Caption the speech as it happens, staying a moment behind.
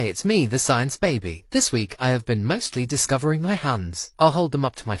Hey, it's me, the science baby. This week I have been mostly discovering my hands. I'll hold them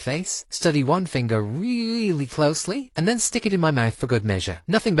up to my face, study one finger really closely, and then stick it in my mouth for good measure.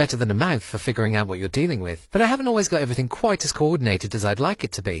 Nothing better than a mouth for figuring out what you're dealing with. But I haven't always got everything quite as coordinated as I'd like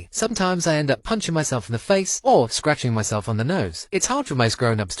it to be. Sometimes I end up punching myself in the face or scratching myself on the nose. It's hard for most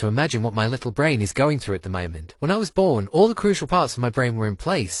grown-ups to imagine what my little brain is going through at the moment. When I was born, all the crucial parts of my brain were in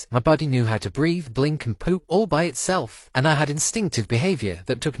place. My body knew how to breathe, blink, and poop all by itself. And I had instinctive behavior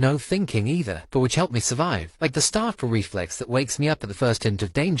that took no thinking either, but which helped me survive, like the startle reflex that wakes me up at the first hint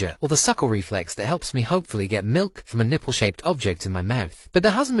of danger, or the suckle reflex that helps me hopefully get milk from a nipple-shaped object in my mouth. But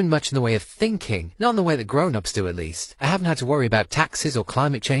there hasn't been much in the way of thinking, not in the way that grown-ups do at least. I haven't had to worry about taxes or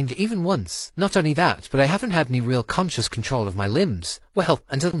climate change even once. Not only that, but I haven't had any real conscious control of my limbs. Well,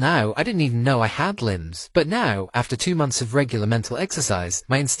 until now, I didn't even know I had limbs. But now, after 2 months of regular mental exercise,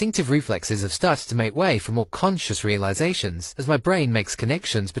 my instinctive reflexes have started to make way for more conscious realizations, as my brain makes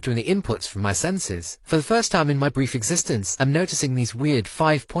connections between the inputs from my senses. For the first time in my brief existence, I'm noticing these weird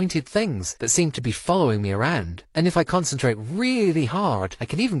 5-pointed things that seem to be following me around. And if I concentrate really hard, I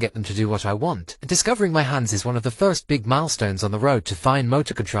can even get them to do what I want. And discovering my hands is one of the first big milestones on the road to fine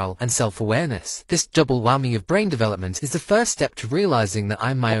motor control and self-awareness. This double whammy of brain development is the first step to realizing that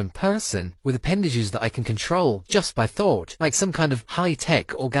I'm my own person, with appendages that I can control just by thought, like some kind of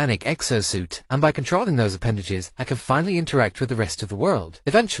high-tech organic exosuit. And by controlling those appendages, I can finally interact with the rest of the world.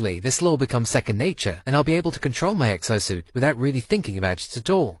 Eventually, this will all become second nature, and I'll be able to control my exosuit without really thinking about it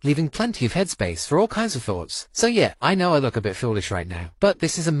at all, leaving plenty of headspace for all kinds of thoughts. So yeah, I know I look a bit foolish right now, but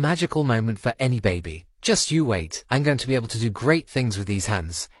this is a magical moment for any baby. Just you wait. I'm going to be able to do great things with these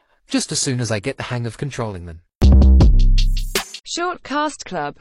hands, just as soon as I get the hang of controlling them. Shortcast Club